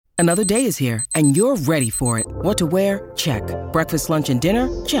Another day is here, and you're ready for it. What to wear? Check. Breakfast, lunch, and dinner?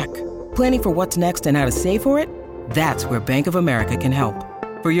 Check. Planning for what's next and how to save for it? That's where Bank of America can help.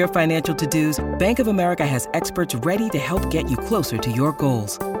 For your financial to-dos, Bank of America has experts ready to help get you closer to your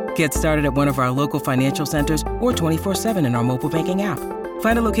goals. Get started at one of our local financial centers or 24/7 in our mobile banking app.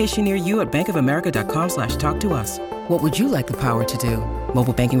 Find a location near you at bankofamerica.com/talktous. What would you like the power to do?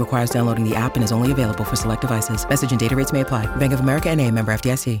 Mobile banking requires downloading the app and is only available for select devices. Message and data rates may apply. Bank of America N.A., member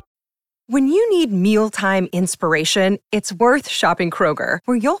FDIC. When you need mealtime inspiration, it's worth shopping Kroger,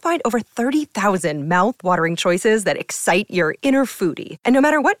 where you'll find over 30,000 mouth-watering choices that excite your inner foodie. And no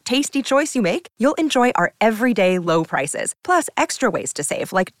matter what tasty choice you make, you'll enjoy our everyday low prices, plus extra ways to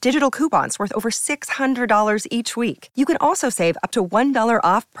save, like digital coupons worth over $600 each week. You can also save up to $1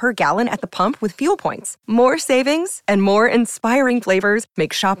 off per gallon at the pump with fuel points. More savings and more inspiring flavors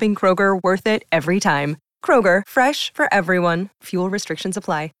make shopping Kroger worth it every time. Kroger, fresh for everyone. Fuel restrictions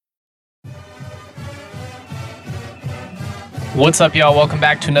apply. What's up, y'all? Welcome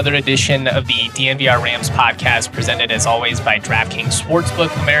back to another edition of the DNVR Rams podcast, presented as always by DraftKings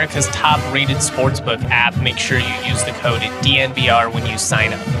Sportsbook, America's top-rated sportsbook app. Make sure you use the code DNVR when you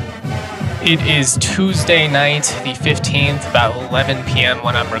sign up. It is Tuesday night, the 15th, about 11 p.m.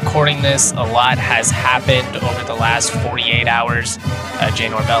 when I'm recording this. A lot has happened over the last 48 hours. Jay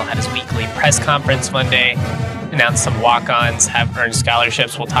Norvell had his weekly press conference Monday, announced some walk-ons, have earned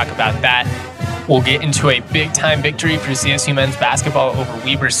scholarships. We'll talk about that. We'll get into a big-time victory for CSU men's basketball over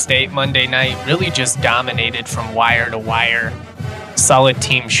Weber State Monday night. Really just dominated from wire to wire. Solid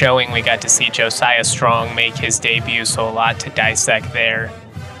team showing. We got to see Josiah Strong make his debut, so a lot to dissect there.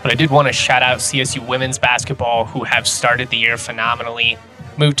 But I did want to shout out CSU women's basketball, who have started the year phenomenally.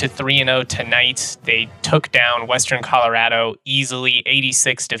 Moved to 3-0 tonight. They took down Western Colorado easily,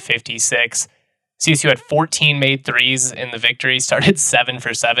 86-56. CSU had 14 made threes in the victory, started 7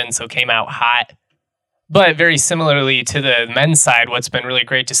 for 7, so came out hot. But very similarly to the men's side, what's been really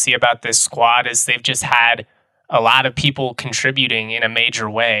great to see about this squad is they've just had a lot of people contributing in a major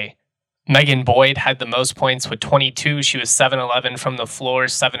way. Megan Boyd had the most points with 22. She was 7-11 from the floor,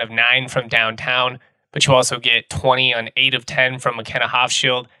 7 of 9 from downtown. But you also get 20 on 8 of 10 from McKenna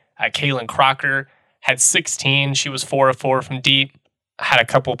Hofschild. Kaylin Crocker had 16. She was 4 of 4 from deep. Had a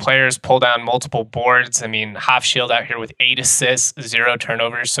couple players pull down multiple boards. I mean, Hofschild out here with 8 assists, 0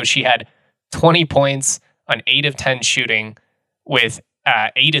 turnovers. So she had 20 points on 8 of 10 shooting with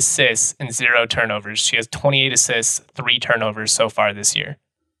 8 assists and 0 turnovers. She has 28 assists, 3 turnovers so far this year.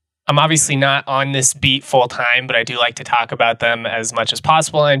 I'm obviously not on this beat full time, but I do like to talk about them as much as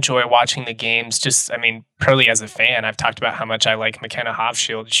possible. I enjoy watching the games. Purely as a fan, I've talked about how much I like McKenna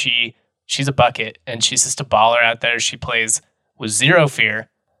Hofschild. She's a bucket, and she's just a baller out there. She plays with zero fear,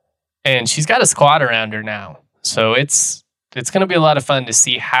 and she's got a squad around her now. So it's going to be a lot of fun to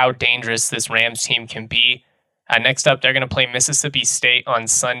see how dangerous this Rams team can be. Next up, they're going to play Mississippi State on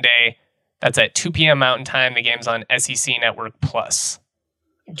Sunday. That's at 2 p.m. Mountain Time. The game's on SEC Network Plus.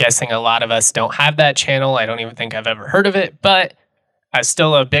 Guessing a lot of us don't have that channel. I don't even think I've ever heard of it, but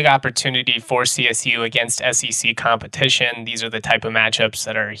still a big opportunity for CSU against SEC competition. These are the type of matchups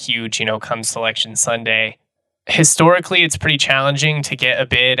that are huge, come Selection Sunday. Historically, it's pretty challenging to get a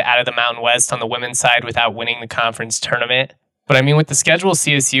bid out of the Mountain West on the women's side without winning the conference tournament. But with the schedule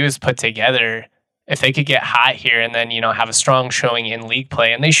CSU has put together, if they could get hot here and then, have a strong showing in league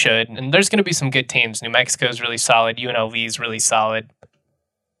play, and they should, and there's going to be some good teams. New Mexico is really solid. UNLV is really solid.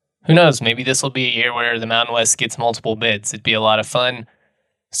 Who knows? Maybe this will be a year where the Mountain West gets multiple bids. It'd be a lot of fun.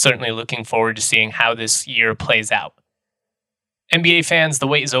 Certainly looking forward to seeing how this year plays out. NBA fans, the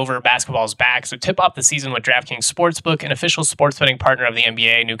wait is over. Basketball's back. So tip off the season with DraftKings Sportsbook, an official sports betting partner of the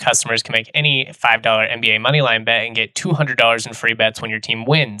NBA. New customers can make any $5 NBA moneyline bet and get $200 in free bets when your team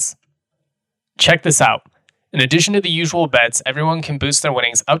wins. Check this out. In addition to the usual bets, everyone can boost their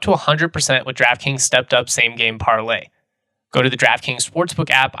winnings up to 100% with DraftKings Stepped Up Same Game Parlay. Go to the DraftKings Sportsbook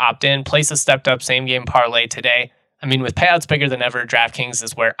app, opt in, place a Stepped Up Same Game Parlay today. With payouts bigger than ever, DraftKings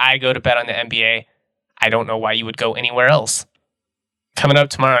is where I go to bet on the NBA. I don't know why you would go anywhere else. Coming up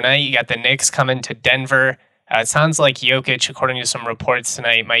tomorrow night, you got the Knicks coming to Denver. It sounds like Jokic, according to some reports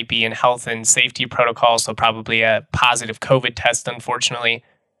tonight, might be in health and safety protocol, so probably a positive COVID test, unfortunately.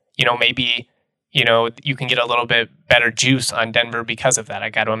 Maybe, you can get a little bit better juice on Denver because of that. I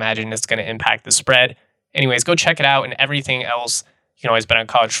got to imagine it's going to impact the spread. Anyways, go check it out, and everything else, you can always bet on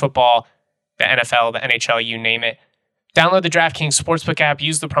college football, the NFL, the NHL, you name it. Download the DraftKings Sportsbook app,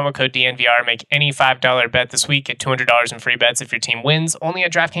 use the promo code DNVR, make any $5 bet this week, get $200 in free bets if your team wins. Only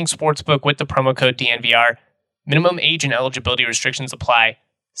at DraftKings Sportsbook with the promo code DNVR. Minimum age and eligibility restrictions apply.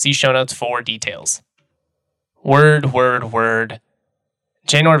 See show notes for details. Word.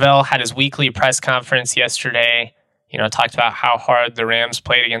 Jay Norvell had his weekly press conference yesterday, talked about how hard the Rams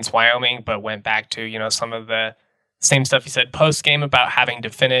played against Wyoming, but went back to, some of the same stuff he said post-game about having to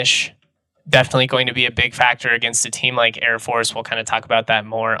finish. Definitely going to be a big factor against a team like Air Force. We'll kind of talk about that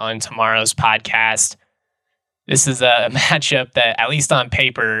more on tomorrow's podcast. This is a matchup that, at least on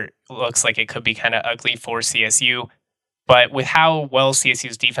paper, looks like it could be kind of ugly for CSU. But with how well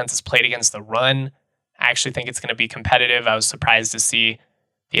CSU's defense has played against the run, I actually think it's going to be competitive. I was surprised to see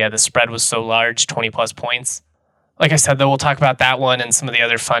the spread was so large, 20-plus points. Like I said, though, we'll talk about that one and some of the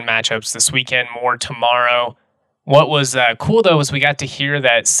other fun matchups this weekend, more tomorrow. What was cool, though, was we got to hear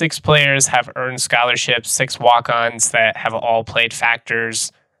that 6 players have earned scholarships, 6 walk-ons that have all played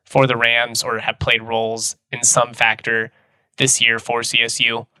factors for the Rams or have played roles in some factor this year for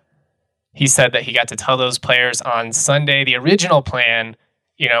CSU. He said that he got to tell those players on Sunday. The original plan,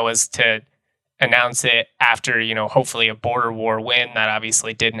 was to announce it after, hopefully a border war win. That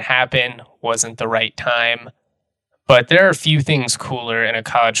obviously didn't happen, wasn't the right time. But there are a few things cooler in a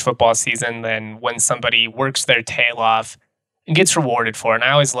college football season than when somebody works their tail off and gets rewarded for it. And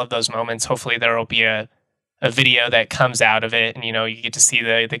I always love those moments. Hopefully there will be a video that comes out of it and, you get to see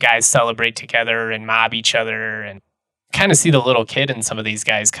the guys celebrate together and mob each other and kind of see the little kid in some of these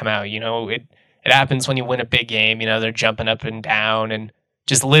guys come out. It happens when you win a big game. They're jumping up and down and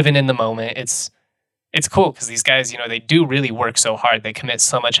just living in the moment. It's cool because these guys, they do really work so hard. They commit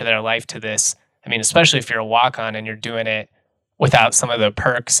so much of their life to this. I mean, especially if you're a walk-on and you're doing it without some of the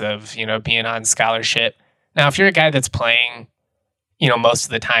perks of, being on scholarship. Now, if you're a guy that's playing, most of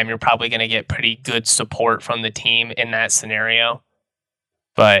the time, you're probably going to get pretty good support from the team in that scenario.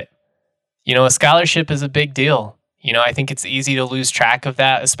 But, a scholarship is a big deal. I think it's easy to lose track of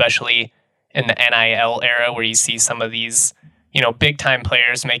that, especially in the NIL era where you see some of these, big-time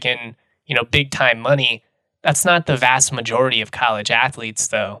players making, big-time money. That's not the vast majority of college athletes,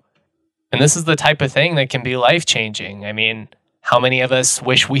 though. And this is the type of thing that can be life-changing. I mean, how many of us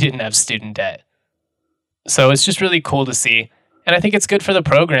wish we didn't have student debt? So it's just really cool to see. And I think it's good for the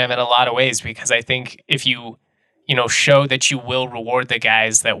program in a lot of ways because I think if you, show that you will reward the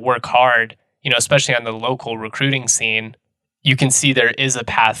guys that work hard, especially on the local recruiting scene, you can see there is a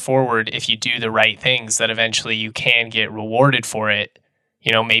path forward if you do the right things that eventually you can get rewarded for it.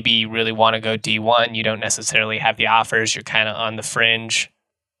 Maybe you really want to go D1. You don't necessarily have the offers. You're kind of on the fringe.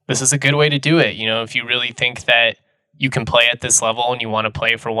 This is a good way to do it. If you really think that you can play at this level and you want to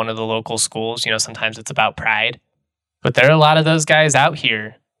play for one of the local schools, sometimes it's about pride. But there are a lot of those guys out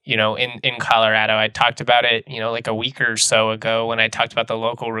here, in Colorado. I talked about it, like a week or so ago when I talked about the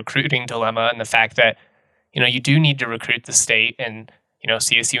local recruiting dilemma and the fact that, you do need to recruit the state and,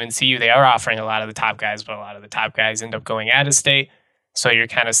 CSU and CU, they are offering a lot of the top guys, but a lot of the top guys end up going out of state. So you're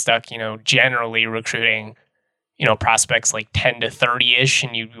kind of stuck, generally recruiting prospects like 10 to 30-ish,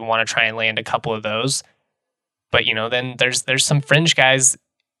 and you want to try and land a couple of those. But, then there's some fringe guys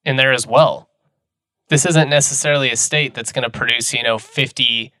in there as well. This isn't necessarily a state that's going to produce,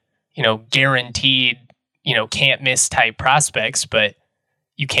 50, guaranteed, can't miss type prospects, but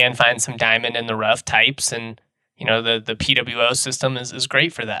you can find some diamond in the rough types, and, the PWO system is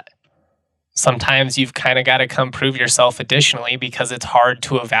great for that. Sometimes you've kind of got to come prove yourself additionally because it's hard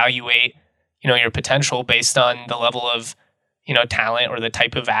to evaluate your potential based on the level of, talent or the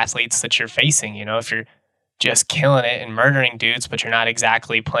type of athletes that you're facing. If you're just killing it and murdering dudes, but you're not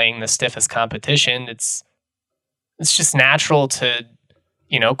exactly playing the stiffest competition, it's just natural to,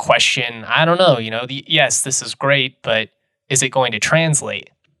 question, I don't know, yes, this is great, but is it going to translate?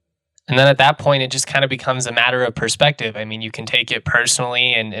 And then at that point, it just kind of becomes a matter of perspective. I mean, you can take it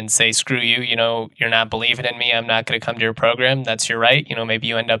personally and say, screw you, you're not believing in me. I'm not going to come to your program. That's your right. Maybe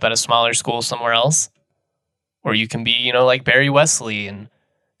you end up at a smaller school somewhere else. Or you can be, like Barry Wesley and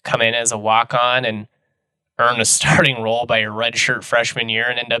come in as a walk-on and earn a starting role by your redshirt freshman year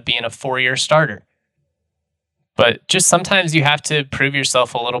and end up being a 4-year starter. But just sometimes you have to prove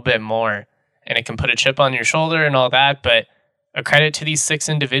yourself a little bit more. And it can put a chip on your shoulder and all that, but a credit to these 6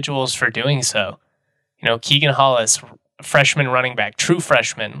 individuals for doing so. Keegan Hollis, freshman running back, true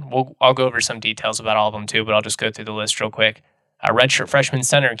freshman. I'll go over some details about all of them too, but I'll just go through the list real quick. Redshirt freshman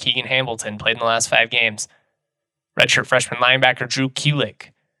center, Keegan Hamilton, played in the last 5 games. Redshirt freshman linebacker, Drew Kulik.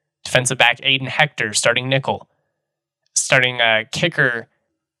 Defensive back, Aiden Hector, starting nickel. Starting kicker,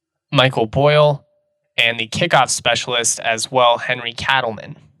 Michael Boyle. And the kickoff specialist as well, Henry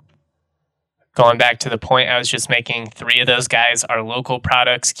Cattleman. Going back to the point I was just making, 3 of those guys are local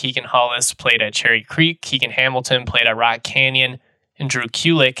products. Keegan Hollis played at Cherry Creek. Keegan Hamilton played at Rock Canyon. And Drew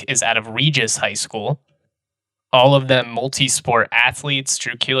Kulik is out of Regis High School. All of them multi-sport athletes.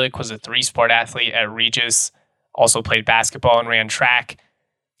 Drew Kulik was a 3-sport athlete at Regis. Also played basketball and ran track.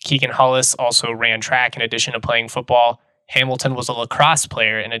 Keegan Hollis also ran track in addition to playing football. Hamilton was a lacrosse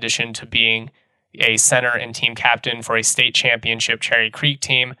player in addition to being a center and team captain for a state championship Cherry Creek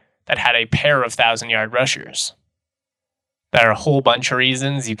team that had a pair of 1,000-yard rushers. There are a whole bunch of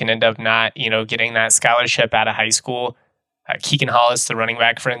reasons you can end up not, getting that scholarship out of high school. Keegan Hollis, the running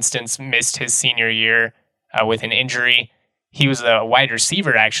back, for instance, missed his senior year with an injury. He was a wide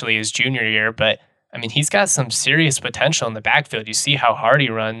receiver, actually, his junior year, but, he's got some serious potential in the backfield. You see how hard he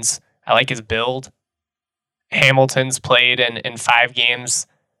runs. I like his build. Hamilton's played in 5 games.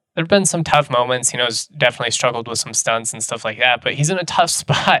 There have been some tough moments. He's definitely struggled with some stunts and stuff like that, but he's in a tough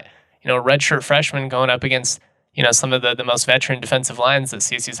spot. Redshirt freshman going up against, some of the most veteran defensive lines that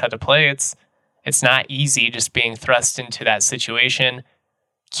CSU's had to play. It's not easy just being thrust into that situation.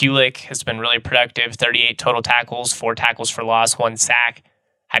 Kulik has been really productive, 38 total tackles, 4 tackles for loss, 1 sack,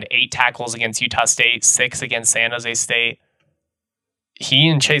 had 8 tackles against Utah State, 6 against San Jose State. He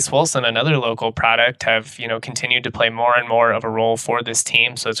and Chase Wilson, another local product, have, continued to play more and more of a role for this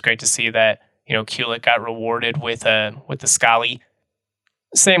team. So it's great to see that, Kulik got rewarded with the Scully.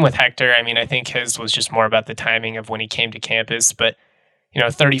 Same with Hector. I think his was just more about the timing of when he came to campus. But,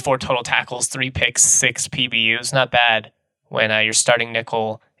 34 total tackles, 3 picks, 6 PBUs, not bad when you're starting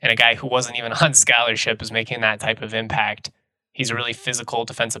nickel and a guy who wasn't even on scholarship is making that type of impact. He's a really physical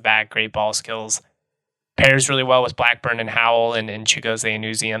defensive back, great ball skills. Pairs really well with Blackburn and Howell and Chigozie and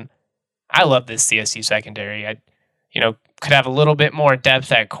Uzium. I love this CSU secondary. I, could have a little bit more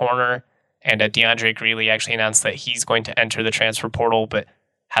depth at corner. And DeAndre Greeley actually announced that he's going to enter the transfer portal, but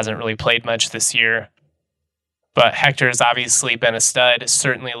hasn't really played much this year. But Hector has obviously been a stud,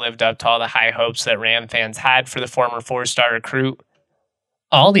 certainly lived up to all the high hopes that Ram fans had for the former 4-star recruit.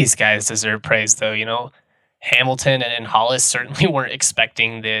 All these guys deserve praise, though. Hamilton and Hollis certainly weren't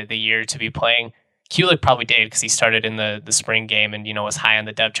expecting the year to be playing. Kulik probably did because he started in the spring game and, was high on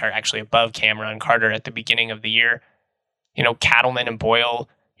the depth chart, actually above Cameron Carter at the beginning of the year. Cattleman and Boyle,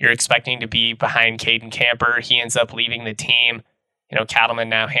 you're expecting to be behind Caden Camper. He ends up leaving the team. Cattleman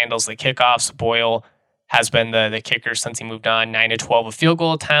now handles the kickoffs. Boyle has been the kicker since he moved on. 9-12 of field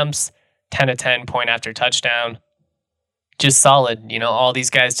goal attempts, 10-10 point after touchdown. Just solid. All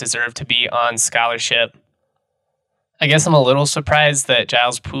these guys deserve to be on scholarship. I guess I'm a little surprised that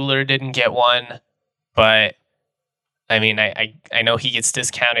Giles Pooler didn't get one. But, I know he gets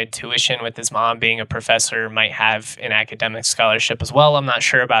discounted tuition with his mom being a professor, might have an academic scholarship as well. I'm not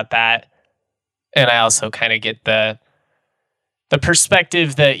sure about that. And I also kind of get the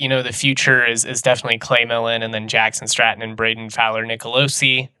perspective that, the future is definitely Clay Millen and then Jackson Stratton and Braden Fowler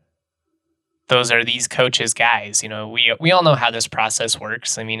Nicolosi. Those are these coaches' guys. We all know how this process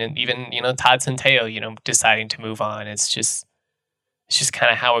works. And even, Todd Centeio, deciding to move on. It's just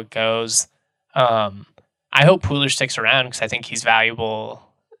kind of how it goes. I hope Pooler sticks around because I think he's valuable.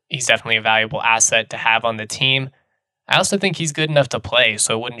 He's definitely a valuable asset to have on the team. I also think he's good enough to play,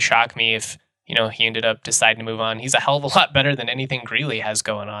 so it wouldn't shock me if, he ended up deciding to move on. He's a hell of a lot better than anything Greeley has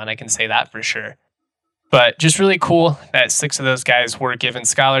going on. I can say that for sure. But just really cool that 6 of those guys were given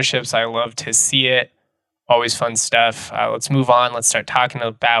scholarships. I love to see it. Always fun stuff. Let's move on. Let's start talking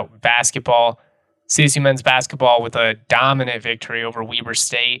about basketball. CSU men's basketball with a dominant victory over Weber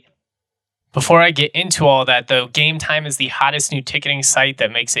State. Before I get into all that, though, Game Time is the hottest new ticketing site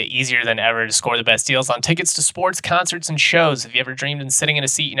that makes it easier than ever to score the best deals on tickets to sports, concerts, and shows. Have you ever dreamed of sitting in a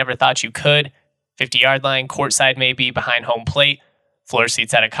seat you never thought you could? 50-yard line, courtside maybe, behind home plate, floor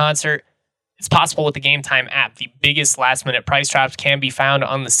seats at a concert. It's possible with the Game Time app. The biggest last-minute price drops can be found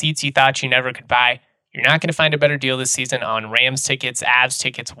on the seats you thought you never could buy. You're not going to find a better deal this season on Rams tickets, Avs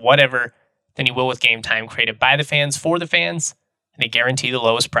tickets, whatever, than you will with Game Time, created by the fans for the fans, and they guarantee the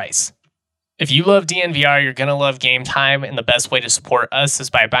lowest price. If you love DNVR, you're going to love Game Time, and the best way to support us is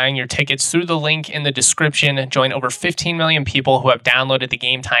by buying your tickets through the link in the description. Join over 15 million people who have downloaded the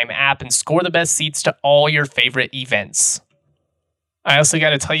Game Time app and score the best seats to all your favorite events. I also got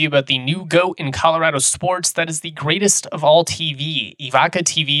to tell you about the new GOAT in Colorado sports that is the greatest of all TV. Evoca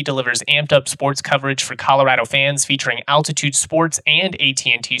TV delivers amped up sports coverage for Colorado fans featuring Altitude Sports and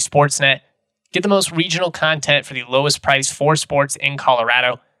AT&T Sportsnet. Get the most regional content for the lowest price for sports in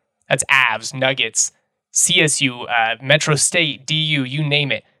Colorado. That's Avs, Nuggets, CSU, Metro State, DU, you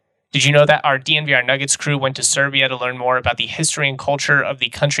name it. Did you know that our DNVR Nuggets crew went to Serbia to learn more about the history and culture of the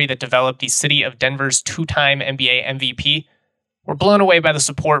country that developed the city of Denver's 2-time NBA MVP? We're blown away by the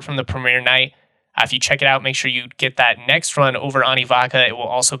support from the premiere night. If you check it out, make sure you get that next run over on Evoca. It will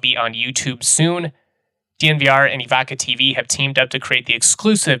also be on YouTube soon. DNVR and Evoca TV have teamed up to create the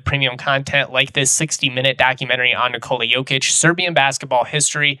exclusive premium content like this 60-minute documentary on Nikola Jokic, Serbian basketball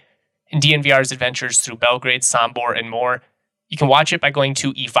history, and DNVR's adventures through Belgrade, Sombor, and more. You can watch it by going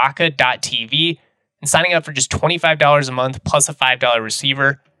to evoca.tv and signing up for just $25 a month plus a $5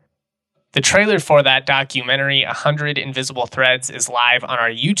 receiver. The trailer for that documentary, 100 Invisible Threads, is live on our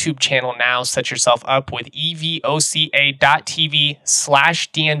YouTube channel now. Set yourself up with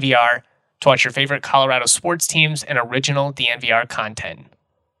evoca.tv/DNVR to watch your favorite Colorado sports teams and original DNVR content.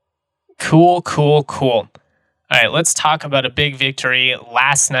 Cool. All right, let's talk about a big victory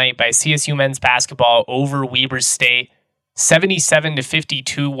last night by CSU men's basketball over Weber State.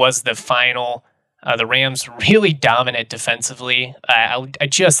 77-52 was the final. The Rams really dominant defensively. I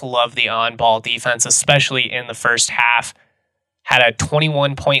just love the on-ball defense, especially in the first half. Had a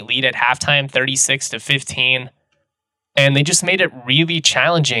 21-point lead at halftime, 36-15. And they just made it really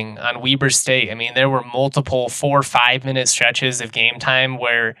challenging on Weber State. I mean, there were multiple 4 or 5 minute stretches of game time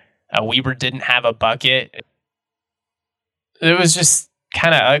where Weber didn't have a bucket. It was just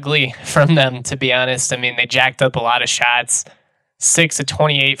kind of ugly from them, to be honest. I mean, they jacked up a lot of shots, 6 of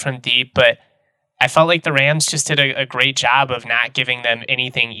 28 from deep, but I felt like the Rams just did a great job of not giving them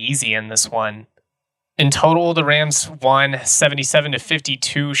anything easy in this one. In total, the Rams won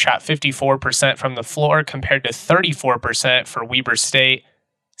 77-52, shot 54% from the floor compared to 34% for Weber State.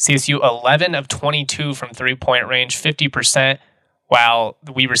 CSU 11 of 22 from three-point range, 50%, while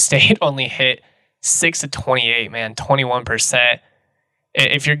Weber State only hit 6 of 28, 21%.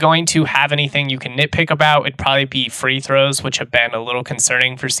 If you're going to have anything you can nitpick about, it'd probably be free throws, which have been a little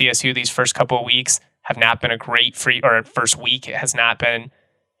concerning for CSU these first couple of weeks. Have not been a great first week. It has not been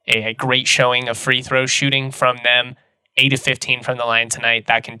a great showing of free throw shooting from them. 8 of 15 from the line tonight.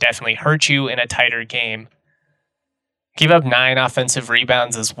 That can definitely hurt you in a tighter game. Gave up 9 offensive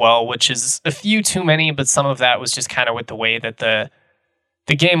rebounds as well, which is a few too many, but some of that was just kind of with the way that the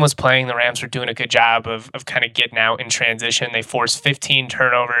game was playing. The Rams were doing a good job of kind of getting out in transition. They forced 15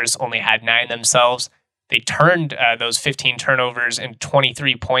 turnovers, only had 9 themselves. They turned those 15 turnovers into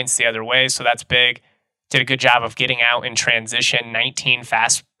 23 points the other way, so that's big. Did a good job of getting out in transition, 19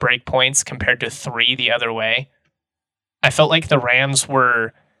 fast break points compared to 3 the other way. I felt like the Rams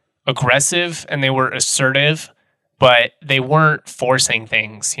were aggressive and they were assertive, but they weren't forcing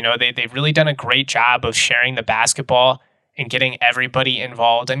things. You know, they've really done a great job of sharing the basketball and getting everybody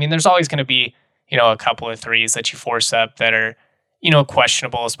involved. I mean, there's always going to be, a couple of threes that you force up that are,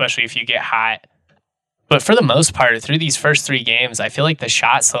 questionable, especially if you get hot. But for the most part, through these first 3 games, I feel like the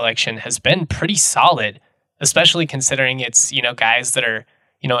shot selection has been pretty solid, especially considering it's, guys that are,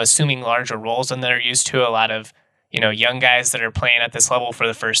 assuming larger roles and that are used to a lot of, young guys that are playing at this level for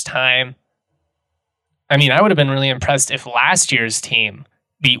the first time. I mean, I would have been really impressed if last year's team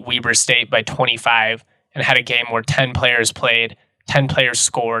beat Weber State by 25 and had a game where 10 players played, 10 players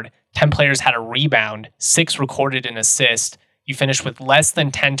scored, 10 players had a rebound, 6 recorded an assist. You finished with less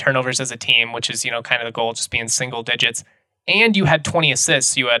than 10 turnovers as a team, which is, kind of the goal, just being single digits. And you had 20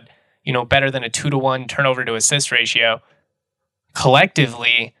 assists. You had, better than a 2-to-1 turnover to assist ratio.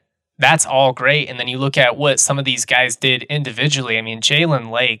 Collectively, that's all great. And then you look at what some of these guys did individually. I mean,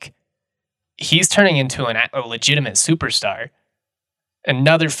 Jalen Lake, he's turning into a legitimate superstar.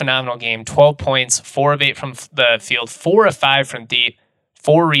 Another phenomenal game, 12 points, 4 of 8 from the field, 4 of 5 from deep,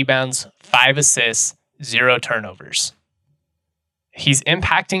 4 rebounds, 5 assists, 0 turnovers. He's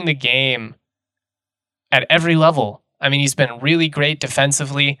impacting the game at every level. I mean, he's been really great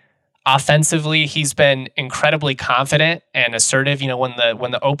defensively. Offensively, he's been incredibly confident and assertive. When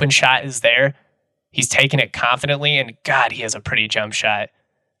the open shot is there, he's taking it confidently, and God, he has a pretty jump shot.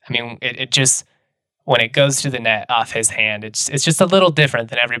 I mean, it just, when it goes to the net off his hand, it's just a little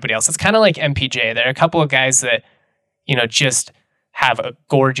different than everybody else. It's kind of like MPJ. There are a couple of guys that, just have a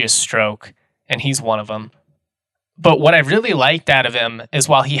gorgeous stroke, and he's one of them. But what I really liked out of him is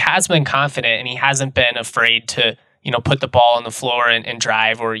while he has been confident and he hasn't been afraid to, put the ball on the floor and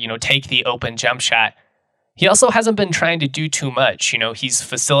drive or, take the open jump shot, he also hasn't been trying to do too much. He's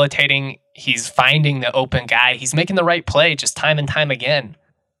facilitating, he's finding the open guy, he's making the right play just time and time again.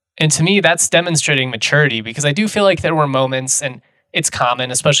 And to me, that's demonstrating maturity, because I do feel like there were moments, and it's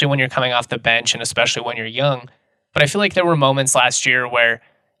common, especially when you're coming off the bench and especially when you're young, but I feel like there were moments last year where,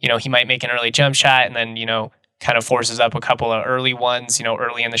 he might make an early jump shot and then, kind of forces up a couple of early ones,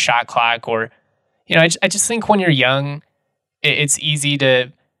 early in the shot clock. Or, I just think when you're young, it's easy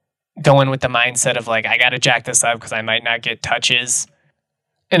to go in with the mindset of like, I got to jack this up because I might not get touches.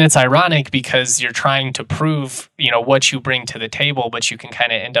 And it's ironic because you're trying to prove, what you bring to the table, but you can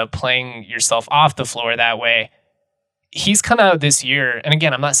kind of end up playing yourself off the floor that way. He's come out this year, and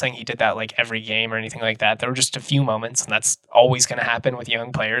again, I'm not saying he did that like every game or anything like that. There were just a few moments, and that's always going to happen with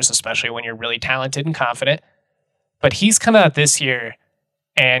young players, especially when you're really talented and confident. But he's come out this year,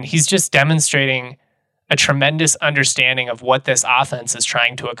 and he's just demonstrating a tremendous understanding of what this offense is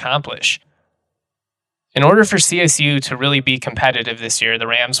trying to accomplish. In order for CSU to really be competitive this year, the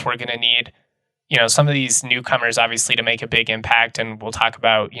Rams were going to need, some of these newcomers obviously to make a big impact. And we'll talk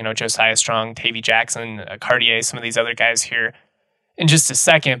about, Josiah Strong, Tavy Jackson, Cartier, some of these other guys here in just a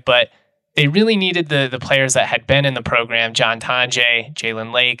second. But they really needed the players that had been in the program, John Tonje,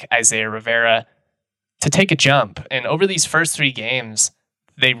 Jalen Lake, Isaiah Rivera, to take a jump. And over these first 3 games,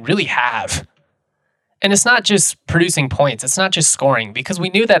 they really have. And it's not just producing points. It's not just scoring, because we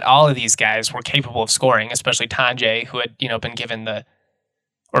knew that all of these guys were capable of scoring, especially Tonje, who had, been given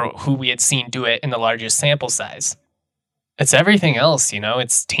or who we had seen do it in the largest sample size. It's everything else,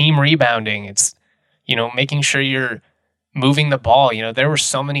 it's team rebounding. It's, making sure you're moving the ball. There were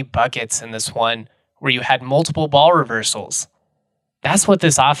so many buckets in this one where you had multiple ball reversals. That's what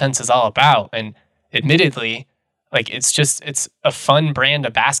this offense is all about. And admittedly, it's a fun brand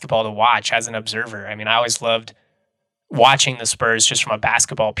of basketball to watch as an observer. I mean, I always loved watching the Spurs just from a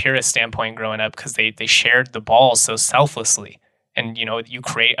basketball purist standpoint growing up, because they shared the ball so selflessly, and you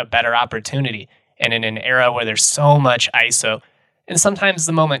create a better opportunity. And in an era where there's so much ISO, and sometimes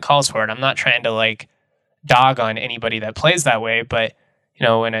the moment calls for it. I'm not trying to dog on anybody that plays that way, but in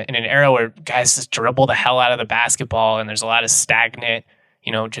an era where guys just dribble the hell out of the basketball and there's a lot of stagnant,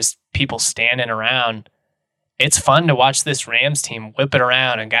 just people standing around. It's fun to watch this Rams team whip it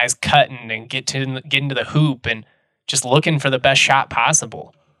around and guys cutting and get into the hoop and just looking for the best shot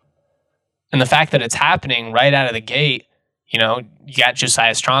possible. And the fact that it's happening right out of the gate, you got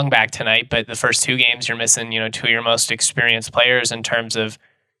Josiah Strong back tonight, but the first 2 games you're missing, 2 of your most experienced players in terms of,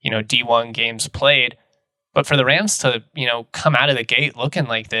 D1 games played. But for the Rams to, come out of the gate looking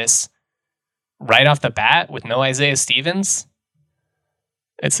like this right off the bat with no Isaiah Stevens,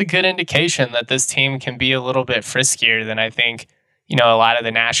 it's a good indication that this team can be a little bit friskier than I think, a lot of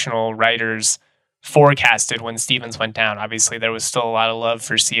the national writers forecasted when Stevens went down. Obviously, there was still a lot of love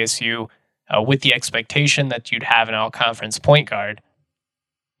for CSU with the expectation that you'd have an all-conference point guard.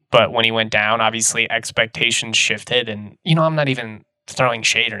 But when he went down, obviously expectations shifted. And, I'm not even throwing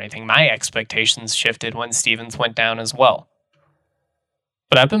shade or anything. My expectations shifted when Stevens went down as well.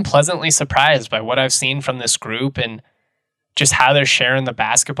 But I've been pleasantly surprised by what I've seen from this group and just how they're sharing the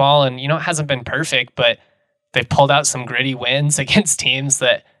basketball. And, it hasn't been perfect, but they've pulled out some gritty wins against teams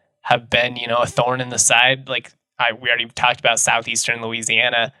that have been, a thorn in the side. We already talked about Southeastern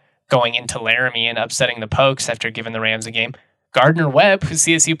Louisiana going into Laramie and upsetting the Pokes after giving the Rams a game. Gardner-Webb, who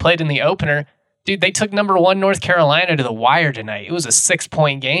CSU played in the opener, dude, they took number 1 North Carolina to the wire tonight. It was a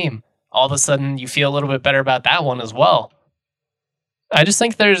 6-point game. All of a sudden, you feel a little bit better about that one as well. I just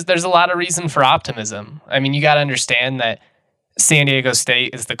think there's a lot of reason for optimism. I mean, you got to understand that San Diego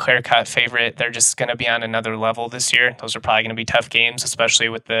State is the clear-cut favorite. They're just going to be on another level this year. Those are probably going to be tough games, especially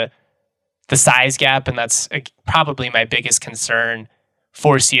with the size gap, and that's probably my biggest concern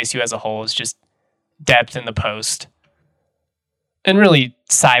for CSU as a whole is just depth in the post. And really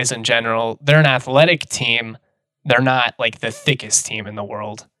size in general. They're an athletic team. They're not the thickest team in the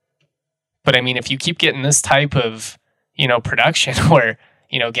world. But I mean, if you keep getting this type of, production where,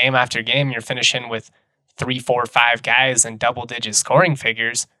 game after game, you're finishing with 3, 4, 5 guys in double-digit scoring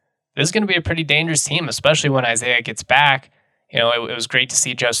figures, this is going to be a pretty dangerous team, especially when Isaiah gets back. It was great to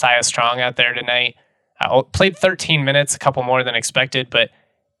see Josiah Strong out there tonight. Played 13 minutes, a couple more than expected, but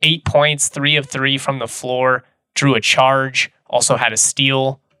 8 points, 3 of 3 from the floor, drew a charge, also had a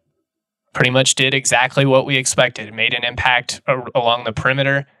steal. Pretty much did exactly what we expected. Made an impact along the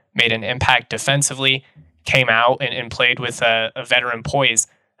perimeter, made an impact defensively, came out and played with a veteran poise.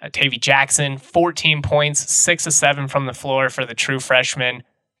 Tavy Jackson, 14 points, 6 of 7 from the floor for the true freshman,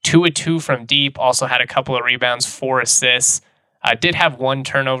 2 of 2 from deep, also had a couple of rebounds, 4 assists. Did have 1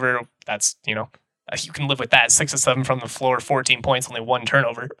 turnover. That's, you can live with that. 6 of 7 from the floor, 14 points, only 1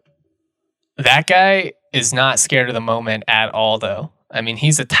 turnover. That guy is not scared of the moment at all, though. I mean,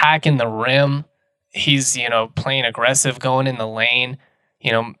 he's attacking the rim. He's, playing aggressive, going in the lane,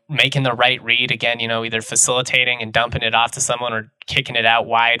 making the right read again, either facilitating and dumping it off to someone or kicking it out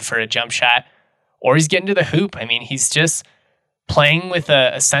wide for a jump shot, or he's getting to the hoop. I mean, he's just playing with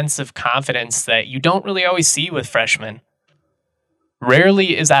a sense of confidence that you don't really always see with freshmen.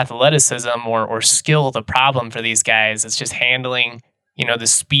 Rarely is athleticism or skill the problem for these guys. It's just handling, the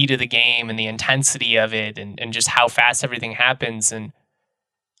speed of the game and the intensity of it and just how fast everything happens. And,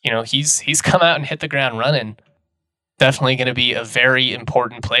 he's come out and hit the ground running. Definitely going to be a very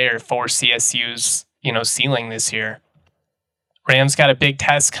important player for CSU's, ceiling this year. Rams got a big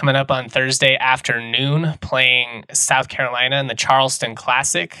test coming up on Thursday afternoon, playing South Carolina in the Charleston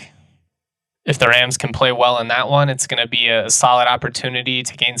Classic. If the Rams can play well in that one, it's going to be a solid opportunity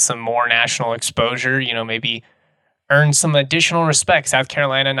to gain some more national exposure, maybe earn some additional respect. South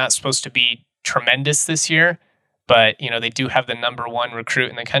Carolina not supposed to be tremendous this year, but, they do have the number one recruit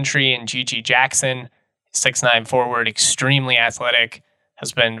in the country in G.G. Jackson, 6'9" forward, extremely athletic,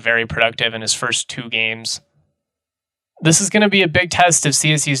 has been very productive in his first 2 games. This is going to be a big test of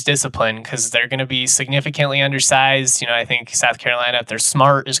CSU's discipline because they're going to be significantly undersized. I think South Carolina, if they're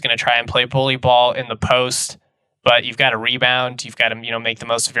smart, is going to try and play bully ball in the post, but you've got to rebound. You've got to, make the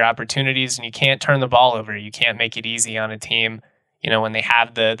most of your opportunities, and you can't turn the ball over. You can't make it easy on a team, when they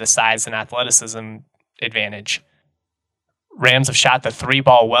have the size and athleticism advantage. Rams have shot the 3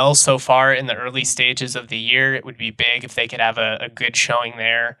 ball well so far in the early stages of the year. It would be big if they could have a good showing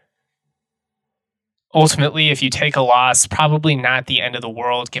there. Ultimately, if you take a loss, probably not the end of the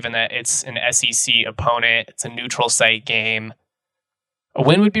world, given that it's an SEC opponent. It's a neutral site game. A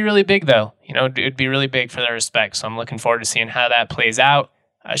win would be really big, though. It would be really big for their respect. So I'm looking forward to seeing how that plays out.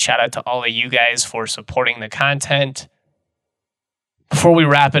 Shout out to all of you guys for supporting the content. Before we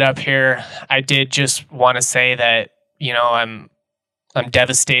wrap it up here, I did just want to say that, I'm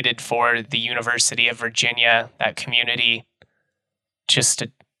devastated for the University of Virginia, that community. Just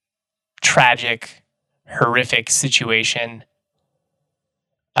a tragic, horrific situation.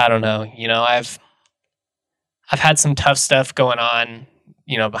 I don't know. I've had some tough stuff going on,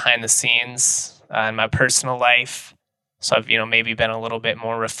 behind the scenes in my personal life. So I've, maybe been a little bit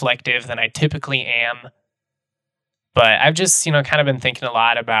more reflective than I typically am. But I've just, kind of been thinking a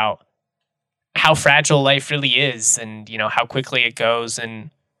lot about how fragile life really is and, how quickly it goes.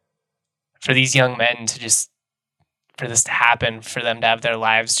 And for these young men for this to happen, for them to have their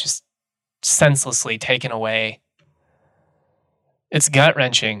lives just senselessly taken away. It's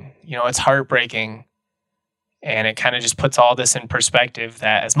gut-wrenching, it's heartbreaking. And it kind of just puts all this in perspective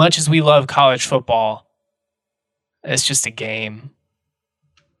that as much as we love college football, it's just a game.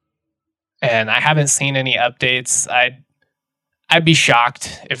 And I haven't seen any updates. I'd be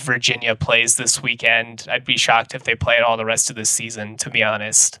shocked if Virginia plays this weekend. I'd be shocked if they play it all the rest of the season, to be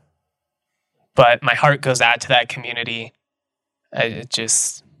honest. But my heart goes out to that community.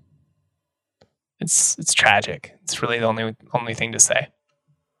 It's tragic. It's really the only thing to say.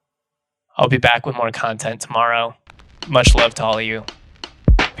 I'll be back with more content tomorrow. Much love to all of you.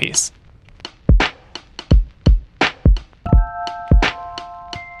 Peace.